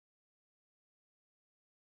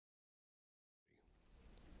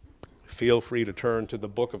feel free to turn to the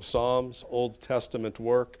book of Psalms, Old Testament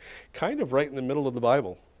work, kind of right in the middle of the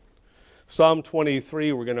Bible. Psalm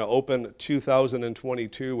 23, we're going to open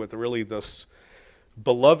 2022 with really this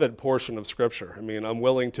beloved portion of Scripture. I mean, I'm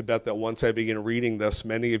willing to bet that once I begin reading this,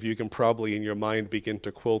 many of you can probably in your mind begin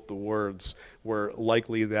to quote the words. We're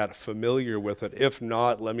likely that familiar with it. If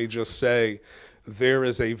not, let me just say, there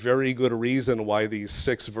is a very good reason why these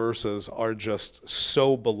 6 verses are just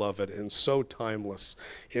so beloved and so timeless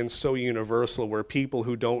and so universal, where people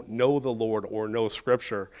who don't know the Lord or know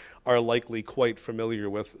Scripture are likely quite familiar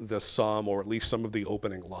with this psalm, or at least some of the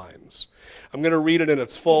opening lines. I'm going to read it in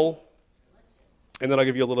its full, and then I'll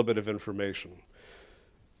give you a little bit of information.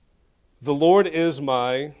 The Lord is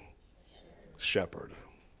my shepherd.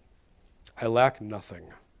 I lack nothing.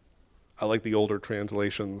 I like the older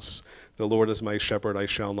translations. The Lord is my shepherd, I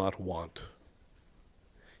shall not want.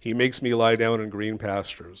 He makes me lie down in green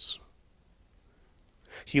pastures.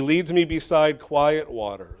 He leads me beside quiet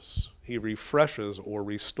waters. He refreshes or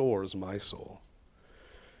restores my soul.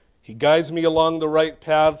 He guides me along the right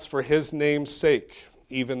paths for his name's sake.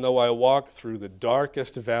 Even though I walk through the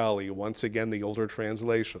darkest valley, once again the older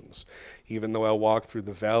translations, even though I walk through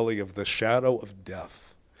the valley of the shadow of death,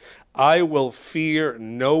 I will fear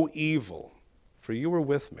no evil, for you are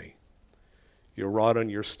with me. Your rod and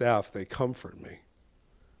your staff, they comfort me.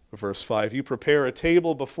 Verse 5, you prepare a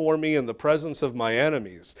table before me in the presence of my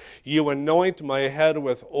enemies. You anoint my head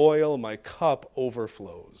with oil, my cup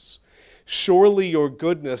overflows. Surely your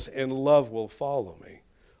goodness and love will follow me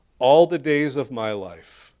all the days of my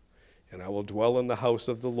life, and I will dwell in the house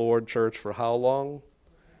of the Lord, church, for how long?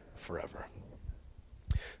 Forever.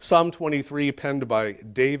 Psalm 23, penned by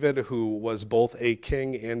David, who was both a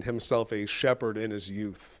king and himself a shepherd in his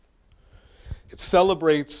youth. It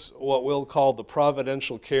celebrates what we'll call the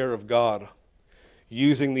providential care of God,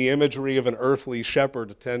 using the imagery of an earthly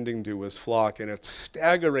shepherd tending to his flock, and it's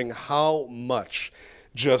staggering how much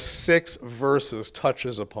just 6 verses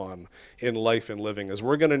touches upon in life and living, as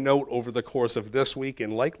we're going to note over the course of this week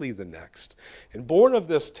and likely the next. And born of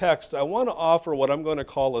this text, I want to offer what I'm going to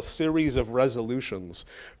call a series of resolutions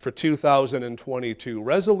for 2022.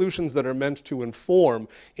 Resolutions that are meant to inform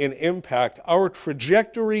and impact our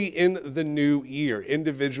trajectory in the new year,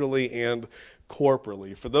 individually and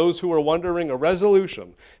corporately. For those who are wondering, a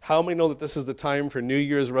resolution, how many know that this is the time for New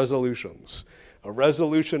Year's resolutions? A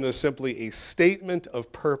resolution is simply a statement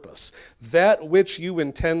of purpose, that which you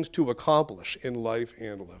intend to accomplish in life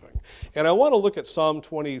and living. And I want to look at Psalm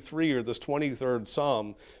 23, or this 23rd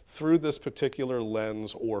Psalm, through this particular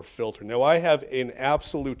lens or filter. Now, I have an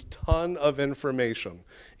absolute ton of information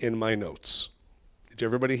in my notes. Did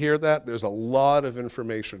everybody hear that? There's a lot of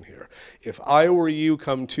information here. If I were you,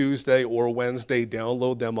 come Tuesday or Wednesday,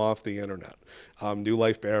 download them off the internet,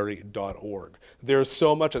 newlifebarrie.org. There's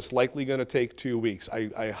so much, it's likely going to take 2 weeks.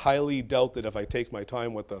 I highly doubt that if I take my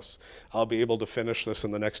time with this, I'll be able to finish this in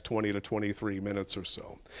the next 20 to 23 minutes or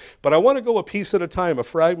so. But I want to go a piece at a time, a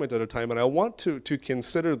fragment at a time, and I want to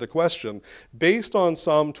consider the question, based on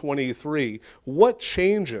Psalm 23, what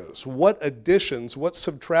changes, what additions, what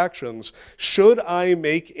subtractions should I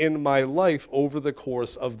make in my life over the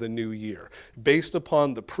course of the new year? Based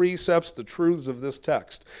upon the precepts, the truths of this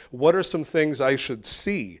text, what are some things I should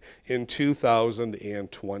see in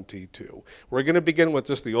 2022? We're going to begin with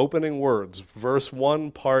just the opening words, verse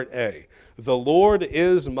 1, part A. The Lord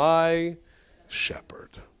is my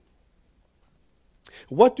shepherd.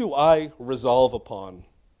 What do I resolve upon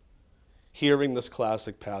hearing this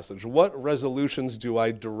classic passage? What resolutions do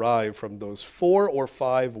I derive from those 4 or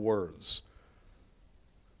 5 words?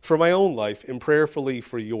 For my own life and prayerfully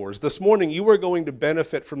for yours. This morning, you are going to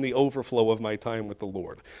benefit from the overflow of my time with the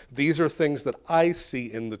Lord. These are things that I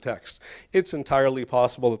see in the text. It's entirely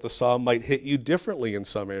possible that the psalm might hit you differently in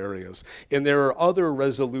some areas, and there are other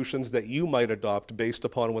resolutions that you might adopt based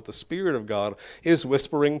upon what the Spirit of God is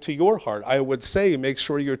whispering to your heart. I would say make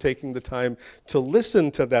sure you're taking the time to listen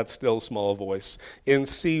to that still small voice and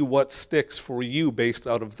see what sticks for you based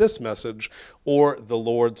out of this message or the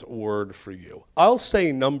Lord's word for you. I'll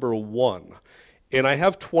say number 1, and I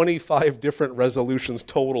have 25 different resolutions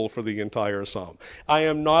total for the entire psalm. I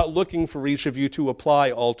am not looking for each of you to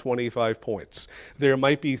apply all 25 points. There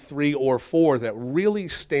might be 3 or 4 that really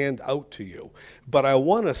stand out to you, but I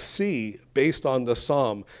want to see, based on the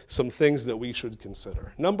psalm, some things that we should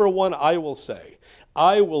consider. Number 1, I will say,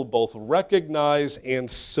 I will both recognize and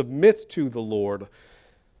submit to the Lord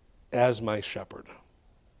as my shepherd.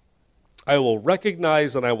 I will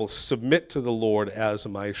recognize and I will submit to the Lord as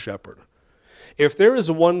my shepherd. If there is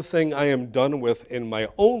one thing I am done with in my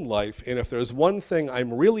own life, and if there's one thing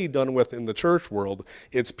I'm really done with in the church world,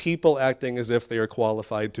 it's people acting as if they are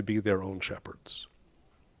qualified to be their own shepherds.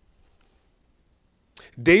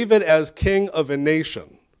 David, as king of a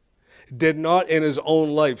nation, did not in his own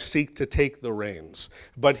life seek to take the reins,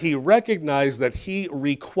 but he recognized that he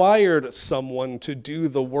required someone to do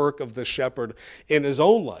the work of the shepherd in his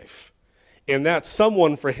own life. And that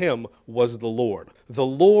someone for him was the Lord. The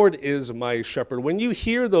Lord is my shepherd. When you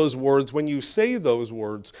hear those words, when you say those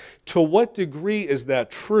words, to what degree is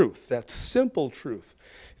that truth, that simple truth,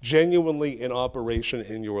 genuinely in operation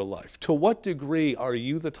in your life? To what degree are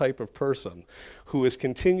you the type of person who is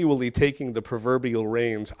continually taking the proverbial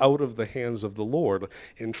reins out of the hands of the Lord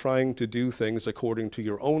and trying to do things according to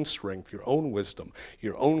your own strength, your own wisdom,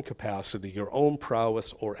 your own capacity, your own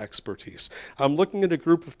prowess or expertise? I'm looking at a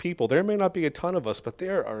group of people. There may not be a ton of us, but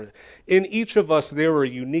in each of us, there are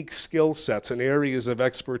unique skill sets and areas of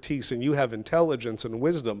expertise, and you have intelligence and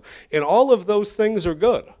wisdom, and all of those things are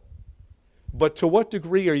good. But to what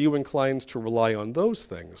degree are you inclined to rely on those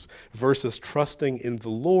things versus trusting in the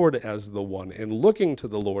Lord as the one and looking to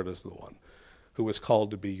the Lord as the one who is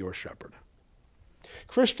called to be your shepherd?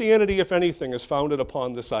 Christianity, if anything, is founded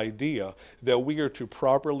upon this idea that we are to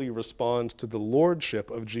properly respond to the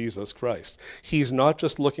lordship of Jesus Christ. He's not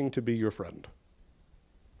just looking to be your friend.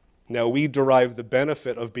 Now, we derive the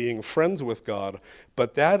benefit of being friends with God,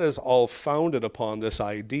 but that is all founded upon this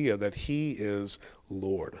idea that he is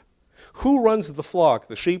Lord. Who runs the flock,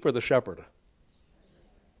 the sheep or the shepherd?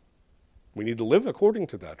 We need to live according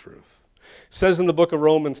to that truth. It says in the book of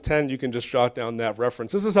Romans 10, you can just jot down that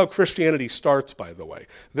reference. This is how Christianity starts, by the way.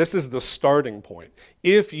 This is the starting point.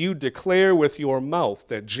 If you declare with your mouth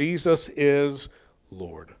that Jesus is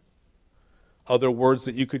Lord. Other words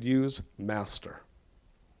that you could use, Master.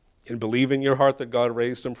 And believe in your heart that God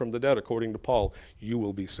raised him from the dead, according to Paul, you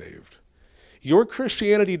will be saved. Your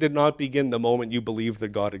Christianity did not begin the moment you believed that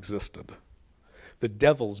God existed. The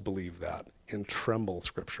devils believe that and tremble,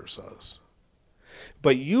 Scripture says.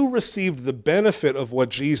 But you received the benefit of what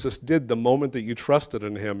Jesus did the moment that you trusted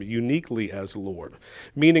in him uniquely as Lord.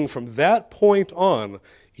 Meaning from that point on,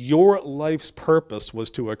 your life's purpose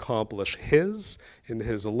was to accomplish his and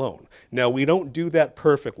his alone. Now, we don't do that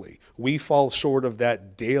perfectly. We fall short of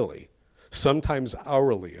that daily. Sometimes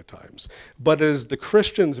hourly at times. But it is the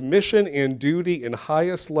Christian's mission and duty and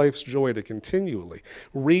highest life's joy to continually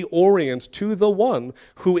reorient to the one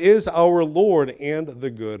who is our Lord and the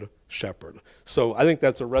good shepherd. So I think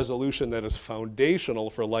that's a resolution that is foundational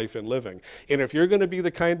for life and living. And if you're going to be the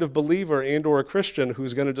kind of believer and or a Christian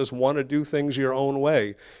who's going to just want to do things your own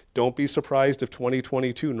way, don't be surprised if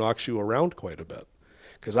 2022 knocks you around quite a bit.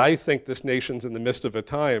 Because I think this nation's in the midst of a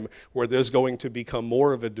time where there's going to become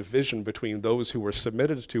more of a division between those who are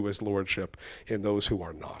submitted to his lordship and those who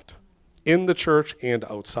are not, in the church and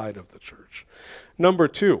outside of the church. Number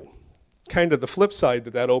two, kind of the flip side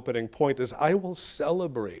to that opening point, is I will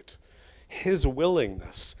celebrate his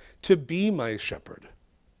willingness to be my shepherd.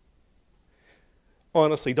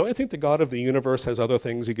 Honestly, don't you think the God of the universe has other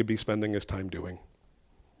things he could be spending his time doing?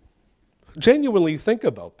 Genuinely think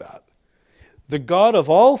about that. The God of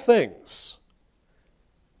all things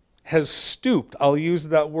has stooped, I'll use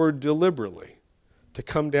that word deliberately, to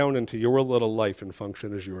come down into your little life and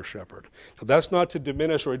function as your shepherd. Now, that's not to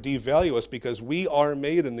diminish or devalue us, because we are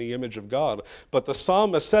made in the image of God. But the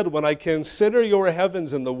psalmist said, when I consider your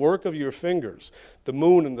heavens and the work of your fingers, the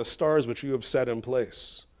moon and the stars which you have set in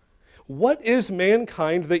place. What is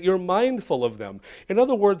mankind that you're mindful of them? In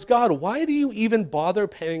other words, God, why do you even bother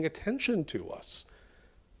paying attention to us?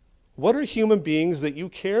 What are human beings that you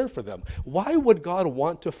care for them? Why would God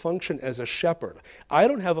want to function as a shepherd? I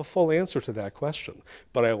don't have a full answer to that question,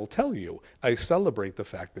 but I will tell you, I celebrate the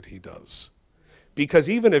fact that he does. Because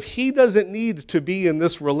even if he doesn't need to be in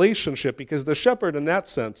this relationship, because the shepherd in that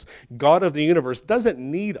sense, God of the universe, doesn't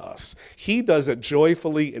need us. He does it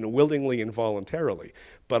joyfully and willingly and voluntarily.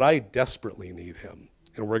 But I desperately need him.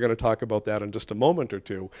 And we're going to talk about that in just a moment or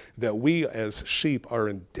two, that we as sheep are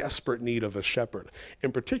in desperate need of a shepherd,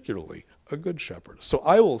 and particularly a good shepherd. So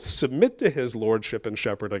I will submit to his lordship and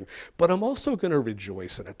shepherding, but I'm also going to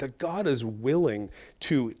rejoice in it, that God is willing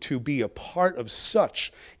to be a part of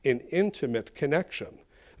such an intimate connection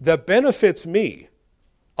that benefits me,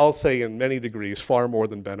 I'll say in many degrees, far more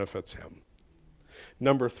than benefits him.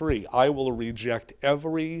 Number three, I will reject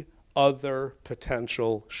every other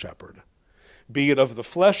potential shepherd, be it of the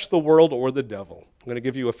flesh, the world, or the devil. I'm going to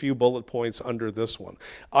give you a few bullet points under this one.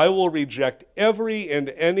 I will reject every and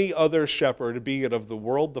any other shepherd, be it of the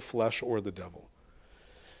world, the flesh, or the devil.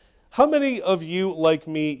 How many of you, like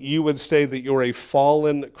me, you would say that you're a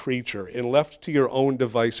fallen creature and left to your own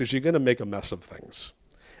devices, you're going to make a mess of things?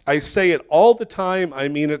 I say it all the time, I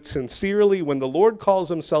mean it sincerely. When the Lord calls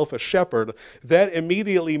himself a shepherd, that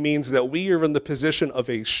immediately means that we are in the position of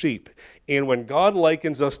a sheep. And when God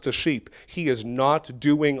likens us to sheep, he is not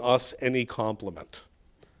doing us any compliment.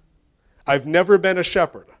 I've never been a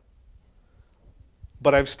shepherd,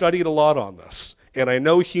 but I've studied a lot on this. And I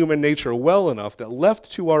know human nature well enough that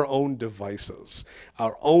left to our own devices,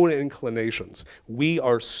 our own inclinations, we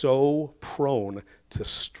are so prone to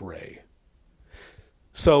stray.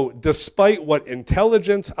 So despite what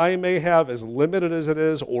intelligence I may have, as limited as it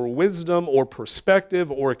is, or wisdom, or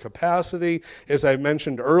perspective, or capacity, as I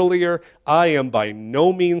mentioned earlier, I am by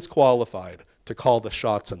no means qualified to call the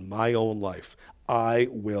shots in my own life. I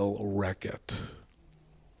will wreck it.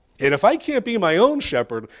 And if I can't be my own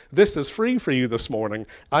shepherd, this is free for you this morning.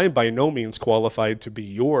 I'm by no means qualified to be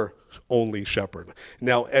your only shepherd.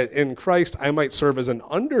 Now, in Christ, I might serve as an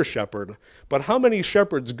under-shepherd, but how many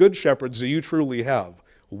shepherds, good shepherds, do you truly have?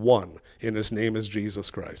 One, and his name is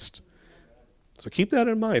Jesus Christ. So keep that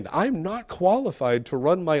in mind. I'm not qualified to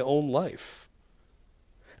run my own life.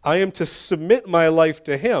 I am to submit my life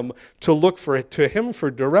to him, to look to him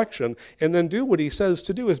for direction, and then do what he says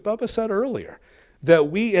to do, as Bubba said earlier,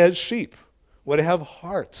 that we as sheep would have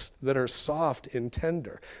hearts that are soft and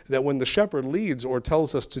tender, that when the shepherd leads or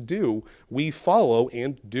tells us to do, we follow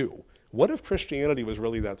and do. What if Christianity was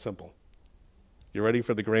really that simple? You ready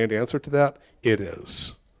for the grand answer to that? It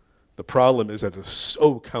is. The problem is that it is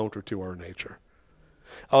so counter to our nature.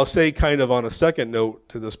 I'll say kind of on a second note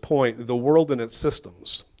to this point, the world and its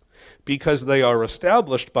systems. Because they are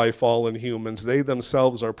established by fallen humans, they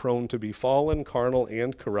themselves are prone to be fallen, carnal,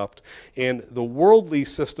 and corrupt. And the worldly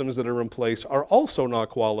systems that are in place are also not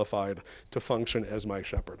qualified to function as my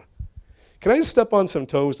shepherd. Can I just step on some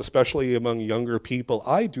toes, especially among younger people?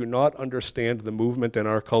 I do not understand the movement in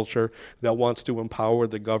our culture that wants to empower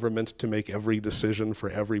the government to make every decision for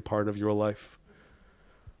every part of your life.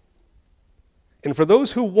 And for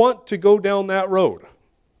those who want to go down that road,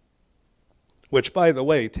 which, by the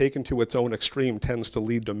way, taken to its own extreme, tends to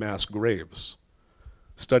lead to mass graves.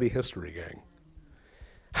 Study history, gang.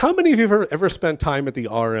 How many of you have ever spent time at the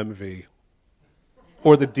RMV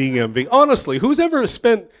or the DMV? Honestly, who's ever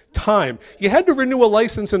spent time? You had to renew a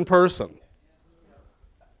license in person.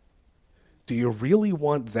 Do you really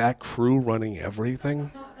want that crew running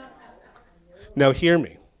everything? Now hear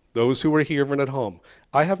me, those who are here and at home.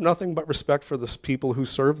 I have nothing but respect for the people who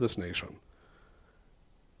serve this nation.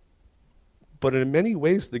 But in many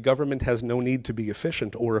ways, the government has no need to be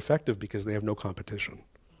efficient or effective because they have no competition.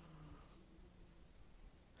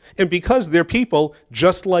 And because they're people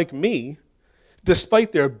just like me,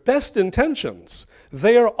 despite their best intentions,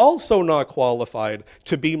 they are also not qualified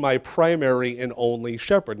to be my primary and only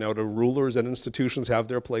shepherd. Now, do rulers and institutions have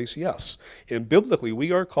their place? Yes. And biblically,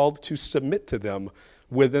 we are called to submit to them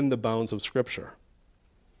within the bounds of Scripture.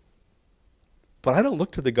 But I don't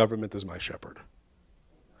look to the government as my shepherd.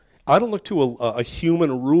 I don't look to a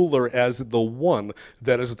human ruler as the one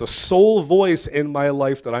that is the sole voice in my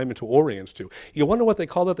life that I'm to orient to. You wonder what they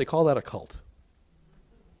call that? They call that a cult.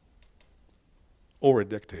 Or a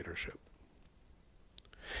dictatorship.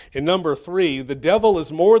 And number 3, the devil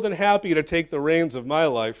is more than happy to take the reins of my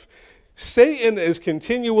life. Satan is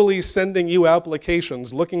continually sending you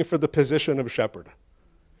applications looking for the position of shepherd.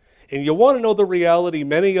 And you want to know the reality,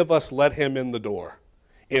 many of us let him in the door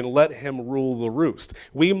and let him rule the roost.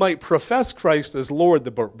 We might profess Christ as Lord,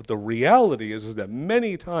 but the reality is that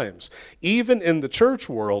many times, even in the church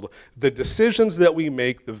world, the decisions that we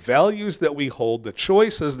make, the values that we hold, the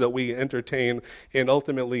choices that we entertain and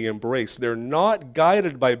ultimately embrace, they're not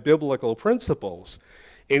guided by biblical principles.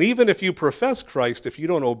 And even if you profess Christ, if you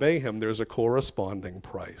don't obey him, there's a corresponding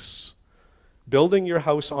price. Building your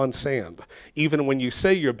house on sand, even when you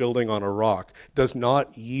say you're building on a rock, does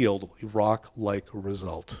not yield a rock-like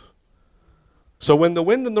result. So when the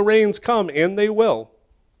wind and the rains come, and they will,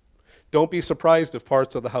 don't be surprised if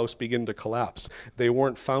parts of the house begin to collapse. They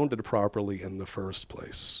weren't founded properly in the first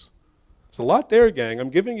place. There's a lot there, gang.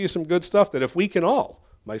 I'm giving you some good stuff that if we can all,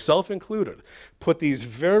 myself included, put these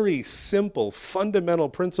very simple, fundamental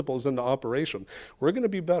principles into operation, we're going to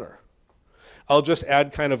be better. I'll just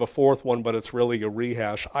add kind of a fourth one, but it's really a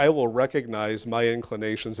rehash. I will recognize my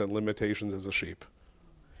inclinations and limitations as a sheep,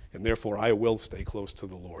 and therefore I will stay close to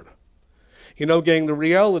the Lord. You know, gang, the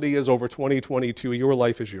reality is over 2022, your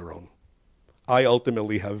life is your own. I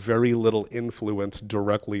ultimately have very little influence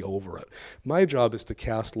directly over it. My job is to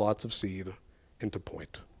cast lots of seed and to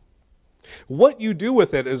point. What you do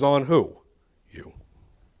with it is on who? You.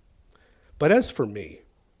 But as for me,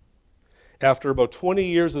 After about 20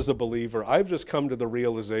 years as a believer, I've just come to the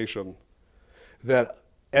realization that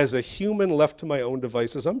as a human left to my own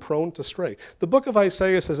devices, I'm prone to stray. The book of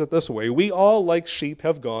Isaiah says it this way: we all like sheep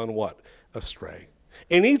have gone what? Astray.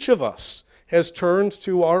 And each of us has turned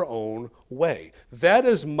to our own way. That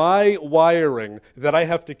is my wiring that I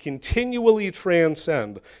have to continually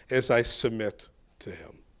transcend as I submit to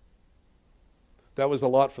him. That was a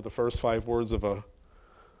lot for the first 5 words of a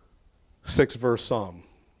 6-verse psalm.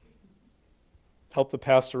 Help the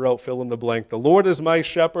pastor out, fill in the blank. The Lord is my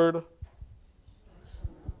shepherd,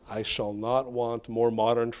 I shall not want. More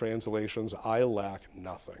modern translations, I lack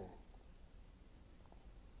nothing.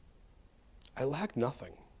 I lack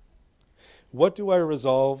nothing. What do I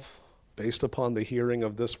resolve based upon the hearing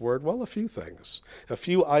of this word? Well, a few things. A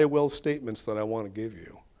few I will statements that I want to give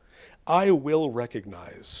you. I will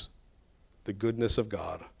recognize the goodness of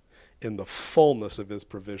God in the fullness of his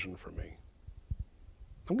provision for me.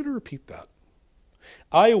 I'm going to repeat that.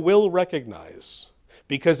 I will recognize,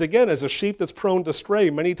 because again, as a sheep that's prone to stray,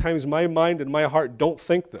 many times my mind and my heart don't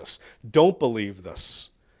think this, don't believe this.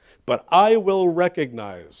 But I will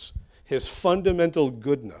recognize his fundamental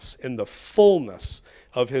goodness in the fullness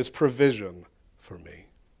of his provision for me.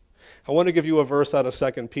 I want to give you a verse out of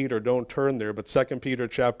 2 Peter. Don't turn there, but 2 Peter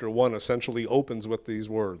chapter 1 essentially opens with these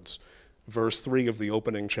words. Verse 3 of the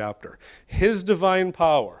opening chapter. His divine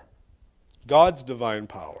power, God's divine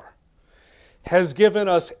power, has given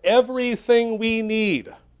us everything we need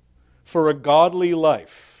for a godly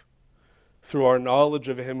life through our knowledge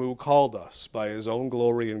of him who called us by his own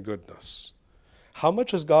glory and goodness. How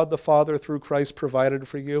much has God the Father through Christ provided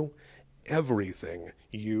for you? Everything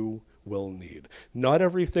you will need. Not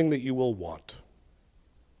everything that you will want.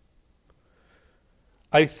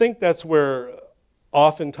 I think that's where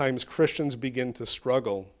oftentimes Christians begin to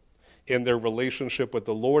struggle in their relationship with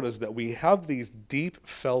the Lord, is that we have these deep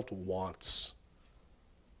felt wants.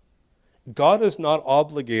 God is not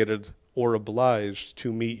obligated or obliged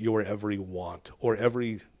to meet your every want or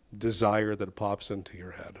every desire that pops into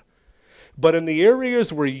your head. But in the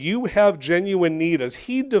areas where you have genuine need, as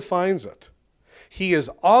he defines it, he has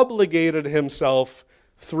obligated himself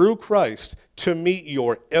through Christ to meet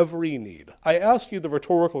your every need. I asked you the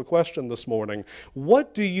rhetorical question this morning: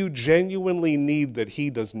 what do you genuinely need that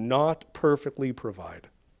he does not perfectly provide?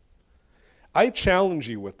 I challenge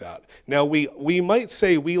you with that. Now, we might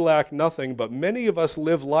say we lack nothing, but many of us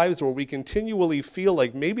live lives where we continually feel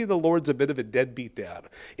like maybe the Lord's a bit of a deadbeat dad.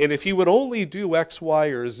 And if he would only do X, Y,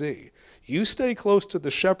 or Z, you stay close to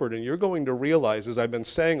the shepherd and you're going to realize, as I've been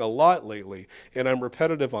saying a lot lately, and I'm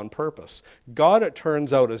repetitive on purpose, God, it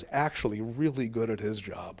turns out, is actually really good at his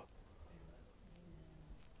job.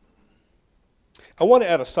 I want to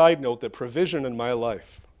add a side note that provision in my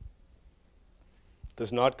life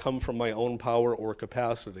does not come from my own power or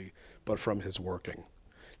capacity, but from his working.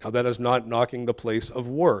 Now, that is not knocking the place of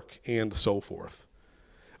work and so forth.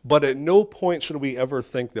 But at no point should we ever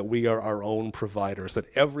think that we are our own providers, that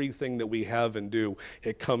everything that we have and do,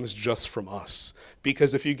 it comes just from us.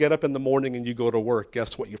 Because if you get up in the morning and you go to work,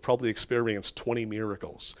 guess what? You've probably experienced 20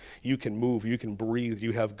 miracles. You can move, you can breathe,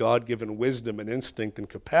 you have God-given wisdom and instinct and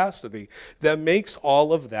capacity that makes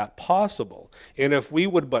all of that possible. And if we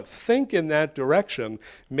would but think in that direction,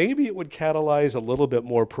 maybe it would catalyze a little bit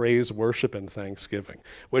more praise, worship, and thanksgiving,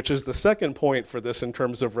 which is the second point for this in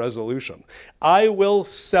terms of resolution. I will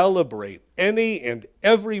celebrate any and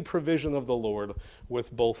every provision of the Lord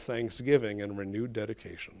with both thanksgiving and renewed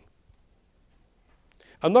dedication.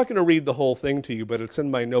 I'm not going to read the whole thing to you, but it's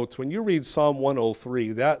in my notes. When you read Psalm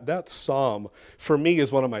 103, that psalm, for me,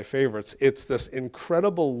 is one of my favorites. It's this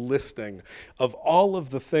incredible listing of all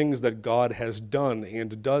of the things that God has done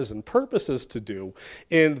and does and purposes to do.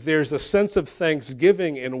 And there's a sense of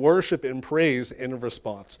thanksgiving and worship and praise in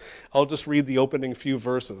response. I'll just read the opening few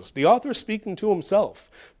verses. The author speaking to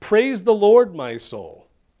himself, "Praise the Lord, my soul."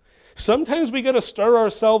 Sometimes we got to stir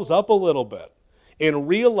ourselves up a little bit and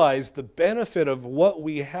realize the benefit of what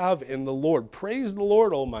we have in the Lord. Praise the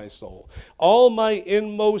Lord, O my soul. All my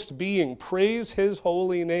inmost being, praise his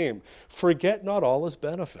holy name. Forget not all his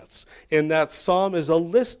benefits. And that psalm is a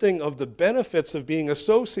listing of the benefits of being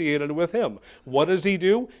associated with him. What does he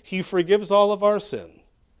do? He forgives all of our sin.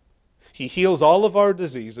 He heals all of our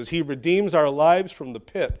diseases. He redeems our lives from the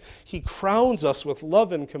pit. He crowns us with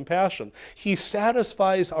love and compassion. He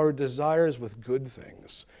satisfies our desires with good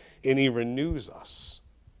things. And he renews us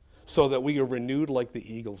so that we are renewed like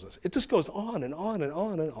the eagles. It just goes on and on and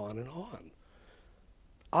on and on and on.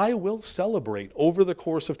 I will celebrate over the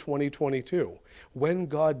course of 2022 when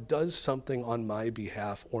God does something on my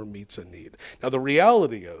behalf or meets a need. Now, the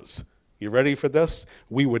reality is, You ready for this?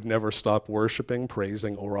 We would never stop worshiping,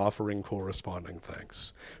 praising, or offering corresponding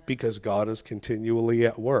thanks because God is continually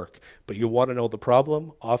at work. But you want to know the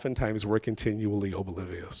problem? Oftentimes we're continually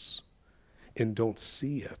oblivious and don't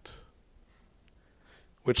see it.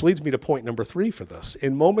 Which leads me to point number 3 for this.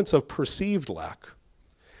 In moments of perceived lack,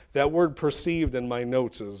 that word perceived in my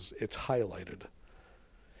notes it's highlighted.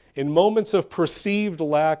 In moments of perceived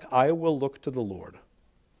lack, I will look to the Lord,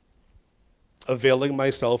 availing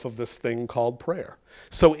myself of this thing called prayer.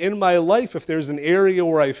 So in my life, if there's an area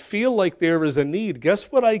where I feel like there is a need,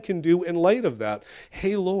 guess what I can do in light of that?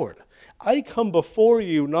 Hey, Lord, I come before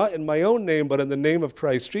you, not in my own name, but in the name of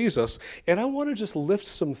Christ Jesus, and I want to just lift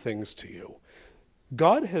some things to you.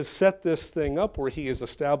 God has set this thing up where he has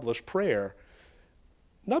established prayer,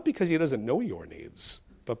 not because he doesn't know your needs,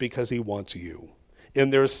 but because he wants you.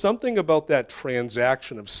 And there's something about that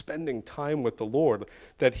transaction of spending time with the Lord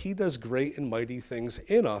that he does great and mighty things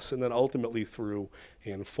in us and then ultimately through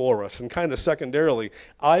and for us. And kind of secondarily,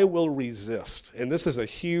 I will resist. And this is a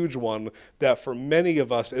huge one that for many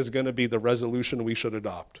of us is going to be the resolution we should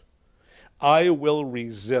adopt. I will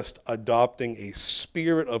resist adopting a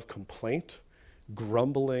spirit of complaint,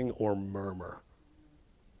 grumbling, or murmur.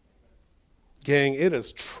 Gang, it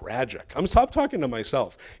is tragic. Stop talking to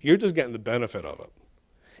myself. You're just getting the benefit of it.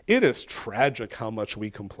 It is tragic how much we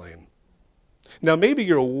complain. Now, maybe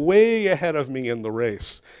you're way ahead of me in the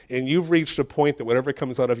race, and you've reached a point that whatever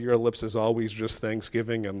comes out of your lips is always just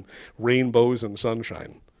Thanksgiving and rainbows and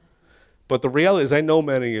sunshine. But the reality is I know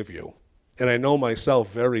many of you, and I know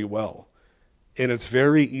myself very well, and it's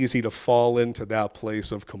very easy to fall into that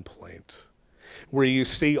place of complaint, where you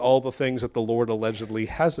see all the things that the Lord allegedly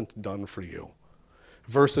hasn't done for you,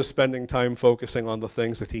 versus spending time focusing on the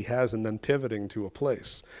things that he has and then pivoting to a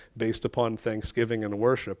place based upon thanksgiving and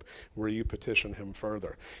worship where you petition him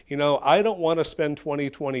further. You know, I don't want to spend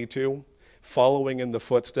 2022 following in the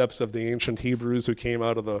footsteps of the ancient Hebrews who came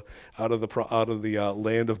out of the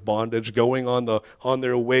land of bondage, going on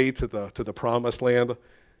their way to the promised land.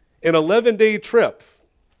 An 11-day trip.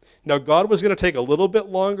 Now, God was going to take a little bit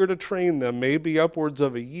longer to train them, maybe upwards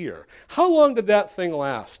of a year. How long did that thing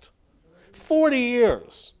last? 40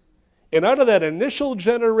 years. And out of that initial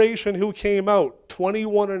generation who came out,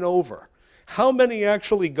 21 and over, how many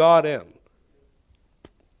actually got in?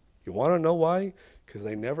 You want to know why? Because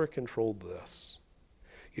they never controlled this.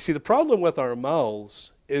 You see, the problem with our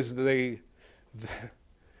mouths is they're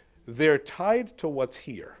tied to what's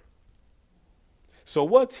here. So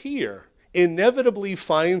what's here inevitably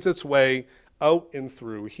finds its way out and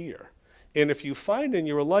through here. And if you find in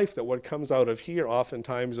your life that what comes out of here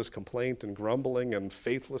oftentimes is complaint and grumbling and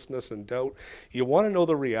faithlessness and doubt, you want to know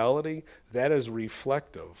the reality? That is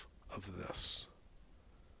reflective of this.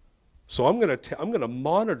 So I'm going to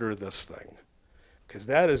monitor this thing, because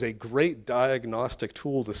that is a great diagnostic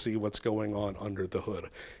tool to see what's going on under the hood.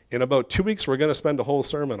 In about 2 weeks, we're going to spend a whole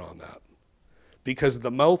sermon on that, because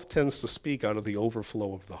the mouth tends to speak out of the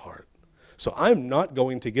overflow of the heart. So I'm not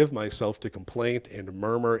going to give myself to complaint and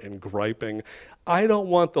murmur and griping. I don't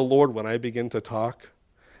want the Lord, when I begin to talk,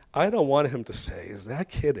 I don't want him to say, is that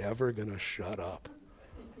kid ever going to shut up?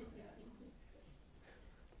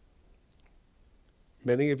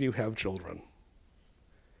 Many of you have children.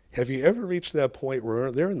 Have you ever reached that point where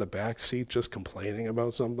they're in the back seat just complaining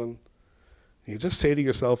about something? You just say to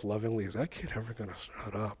yourself lovingly, is that kid ever going to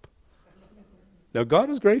shut up? Now, God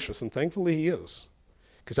is gracious, and thankfully he is.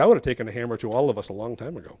 Because I would have taken a hammer to all of us a long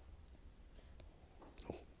time ago.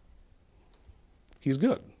 He's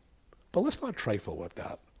good. But let's not trifle with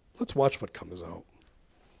that. Let's watch what comes out.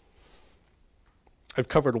 I've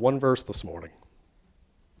covered one verse this morning.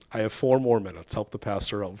 I have 4 more minutes. Help the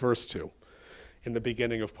pastor out. Verse 2 in the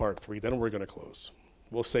beginning of part 3. Then we're going to close.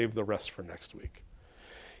 We'll save the rest for next week.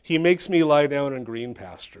 He makes me lie down in green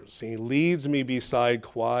pastures. He leads me beside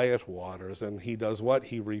quiet waters. And he does what?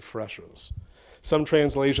 He refreshes. Some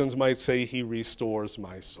translations might say he restores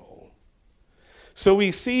my soul. So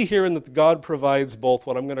we see here that God provides both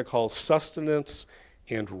what I'm going to call sustenance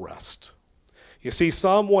and rest. You see,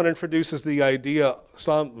 Psalm 1 introduces the idea,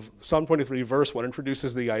 Psalm 23 verse 1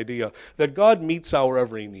 introduces the idea that God meets our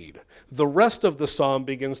every need. The rest of the psalm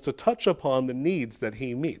begins to touch upon the needs that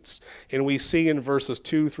he meets. And we see in verses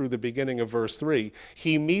 2 through the beginning of verse 3,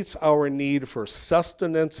 he meets our need for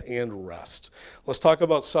sustenance and rest. Let's talk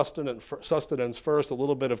about sustenance first, a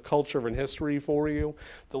little bit of culture and history for you.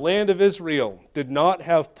 The land of Israel did not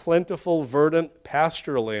have plentiful, verdant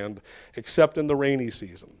pasture land except in the rainy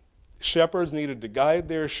season. Shepherds needed to guide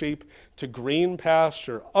their sheep to green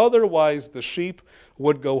pasture. Otherwise, the sheep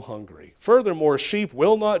would go hungry. Furthermore, sheep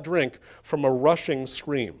will not drink from a rushing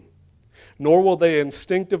stream, nor will they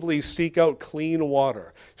instinctively seek out clean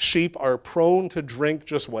water. Sheep are prone to drink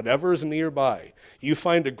just whatever's nearby. You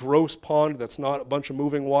find a gross pond that's not a bunch of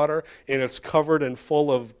moving water and it's covered and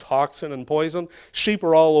full of toxin and poison, sheep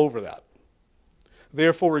are all over that.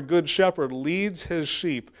 Therefore, a good shepherd leads his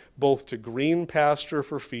sheep both to green pasture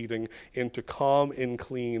for feeding and to calm and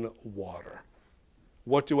clean water.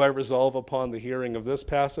 What do I resolve upon the hearing of this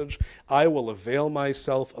passage? I will avail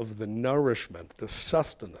myself of the nourishment, the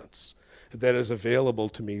sustenance that is available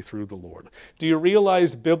to me through the Lord. Do you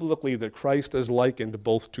realize biblically that Christ is likened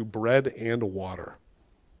both to bread and water?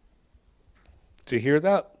 Do you hear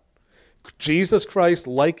that? Jesus Christ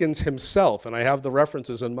likens himself, and I have the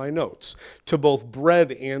references in my notes, to both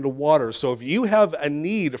bread and water. So if you have a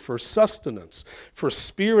need for sustenance, for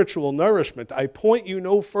spiritual nourishment, I point you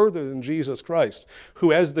no further than Jesus Christ,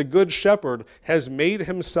 who as the good shepherd has made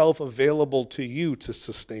himself available to you to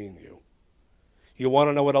sustain you. You want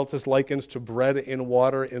to know what else is likened to bread and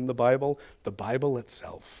water in the Bible? The Bible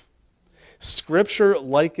itself. Scripture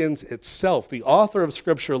likens itself. The author of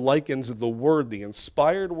Scripture likens the Word, the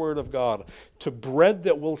inspired Word of God, to bread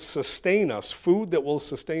that will sustain us, food that will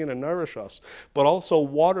sustain and nourish us, but also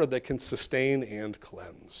water that can sustain and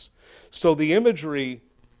cleanse. So the imagery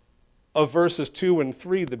of verses 2 and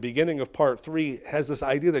 3, the beginning of part 3, has this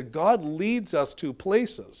idea that God leads us to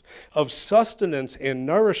places of sustenance and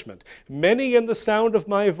nourishment. Many in the sound of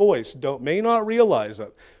my voice may not realize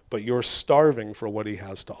it, but you're starving for what he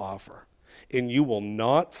has to offer. And you will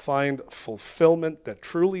not find fulfillment that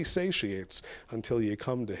truly satiates until you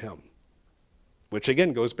come to him. Which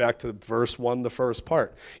again goes back to verse 1, the first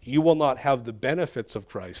part. You will not have the benefits of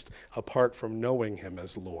Christ apart from knowing him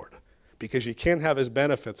as Lord. Because you can't have his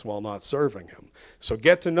benefits while not serving him. So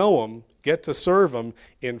get to know him, get to serve him,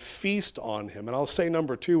 and feast on him. And I'll say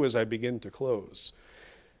number 2 as I begin to close.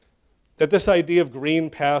 That this idea of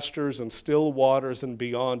green pastures and still waters and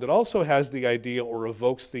beyond, it also has the idea or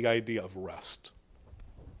evokes the idea of rest.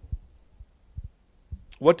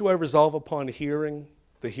 What do I resolve upon hearing,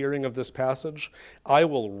 the hearing of this passage? I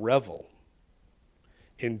will revel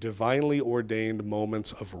in divinely ordained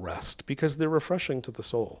moments of rest because they're refreshing to the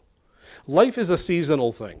soul. Life is a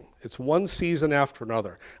seasonal thing. It's one season after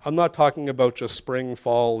another. I'm not talking about just spring,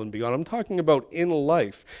 fall, and beyond. I'm talking about in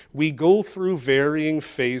life. We go through varying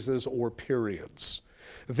phases or periods.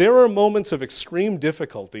 There are moments of extreme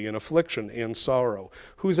difficulty and affliction and sorrow.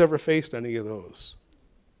 Who's ever faced any of those?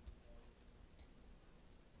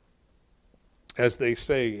 As they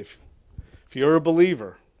say, if you're a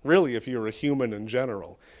believer, really if you're a human in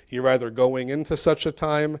general, you're either going into such a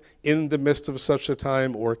time, in the midst of such a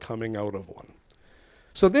time, or coming out of one.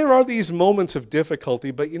 So there are these moments of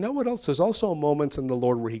difficulty, but you know what else? There's also moments in the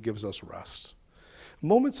Lord where he gives us rest.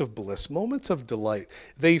 Moments of bliss, moments of delight.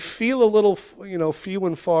 They feel a little, few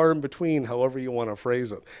and far in between, however you want to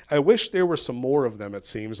phrase it. I wish there were some more of them, it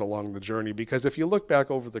seems, along the journey, because if you look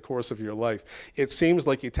back over the course of your life, it seems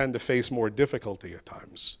like you tend to face more difficulty at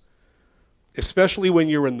times. Especially when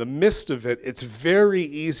you're in the midst of it, it's very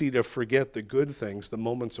easy to forget the good things, the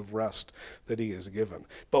moments of rest that he has given.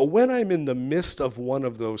 But when I'm in the midst of one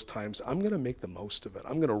of those times, I'm going to make the most of it.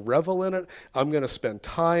 I'm going to revel in it. I'm going to spend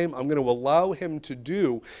time. I'm going to allow him to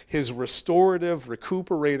do his restorative,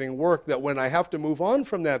 recuperating work that when I have to move on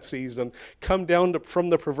from that season, come down from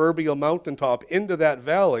the proverbial mountaintop into that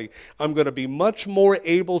valley, I'm going to be much more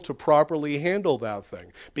able to properly handle that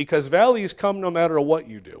thing. Because valleys come no matter what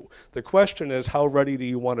you do. The question is, how ready do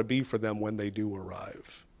you want to be for them when they do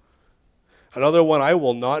arrive? Another one, I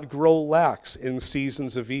will not grow lax in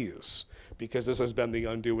seasons of ease, because this has been the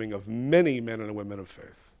undoing of many men and women of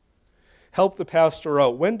faith. Help the pastor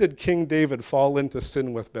out. When did King David fall into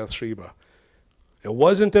sin with Bathsheba? It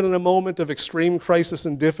wasn't in a moment of extreme crisis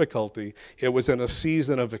and difficulty. It was in a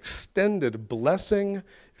season of extended blessing,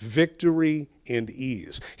 victory, and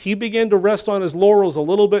ease. He began to rest on his laurels a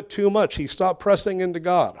little bit too much. He stopped pressing into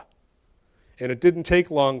God. And it didn't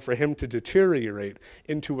take long for him to deteriorate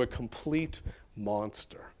into a complete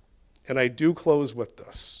monster. And I do close with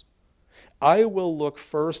this. I will look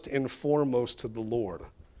first and foremost to the Lord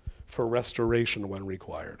for restoration when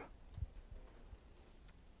required.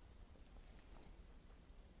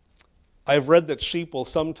 I've read that sheep will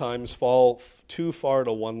sometimes fall too far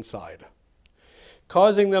to one side,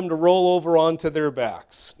 causing them to roll over onto their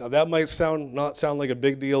backs. Now that might not sound like a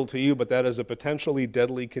big deal to you, but that is a potentially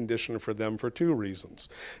deadly condition for them for 2 reasons.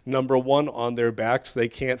 Number 1, on their backs, they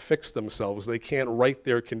can't fix themselves. They can't right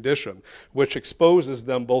their condition, which exposes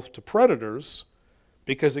them both to predators,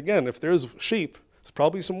 because again, if there's sheep, there's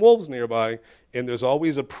probably some wolves nearby, and there's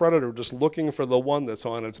always a predator just looking for the one that's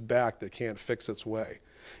on its back that can't fix its way.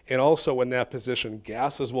 And also in that position,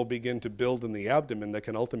 gases will begin to build in the abdomen that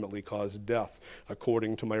can ultimately cause death,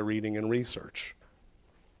 according to my reading and research.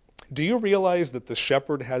 Do you realize that the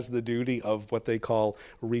shepherd has the duty of what they call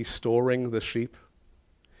restoring the sheep?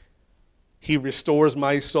 He restores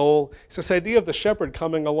my soul. It's this idea of the shepherd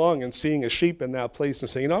coming along and seeing a sheep in that place and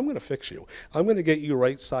saying, you know, I'm going to fix you. I'm going to get you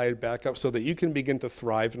right side back up so that you can begin to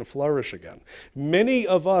thrive and flourish again. Many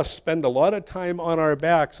of us spend a lot of time on our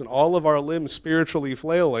backs and all of our limbs spiritually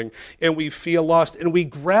flailing, and we feel lost, and we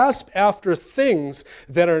grasp after things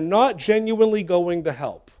that are not genuinely going to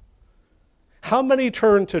help. How many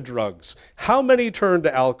turn to drugs? How many turn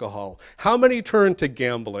to alcohol? How many turn to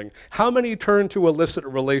gambling? How many turn to illicit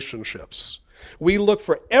relationships? We look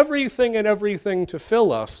for everything and everything to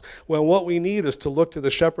fill us when what we need is to look to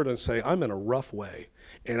the shepherd and say, I'm in a rough way,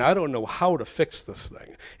 and I don't know how to fix this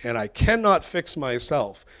thing, and I cannot fix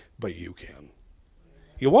myself, but you can.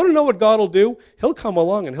 You want to know what God will do? He'll come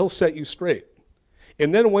along and he'll set you straight.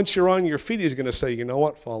 And then once you're on your feet, he's going to say, you know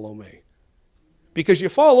what, follow me. Because you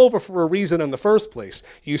fall over for a reason in the first place.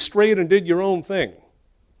 You strayed and did your own thing.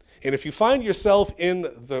 And if you find yourself in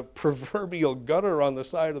the proverbial gutter on the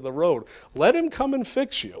side of the road, let him come and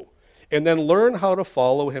fix you. And then learn how to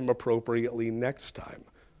follow him appropriately next time.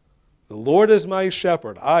 The Lord is my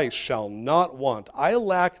shepherd. I shall not want. I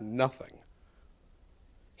lack nothing.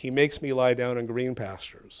 He makes me lie down in green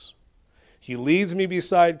pastures. He leads me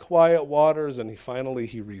beside quiet waters, and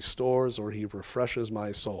he restores or he refreshes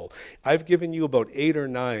my soul. I've given you about 8 or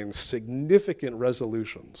 9 significant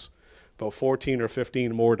resolutions, about 14 or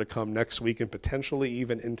 15 more to come next week and potentially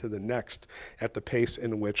even into the next at the pace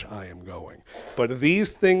in which I am going. But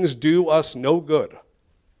these things do us no good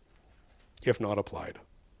if not applied.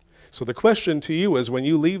 So the question to you is, when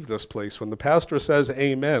you leave this place, when the pastor says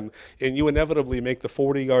amen, and you inevitably make the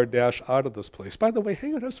 40-yard dash out of this place, by the way,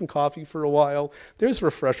 hang out, have some coffee for a while. There's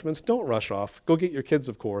refreshments. Don't rush off. Go get your kids,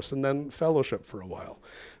 of course, and then fellowship for a while.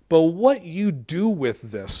 But what you do with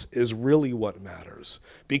this is really what matters.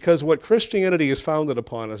 Because what Christianity is founded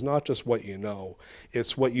upon is not just what you know,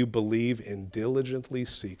 it's what you believe and diligently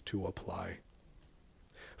seek to apply.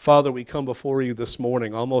 Father, we come before you this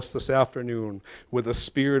morning, almost this afternoon, with a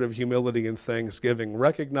spirit of humility and thanksgiving,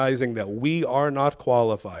 recognizing that we are not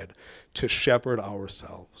qualified to shepherd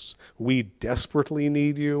ourselves. We desperately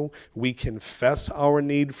need you. We confess our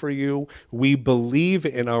need for you. We believe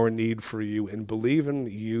in our need for you and believe in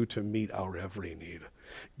you to meet our every need.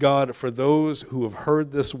 God, for those who have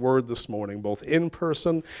heard this word this morning, both in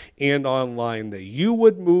person and online, that you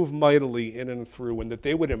would move mightily in and through, and that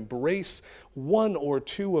they would embrace one or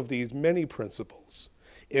two of these many principles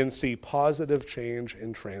and see positive change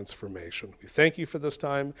and transformation. We thank you for this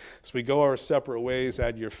time. As we go our separate ways,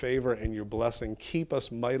 add your favor and your blessing. Keep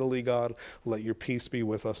us mightily, God. Let your peace be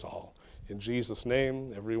with us all. In Jesus'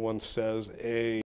 name, everyone says, amen.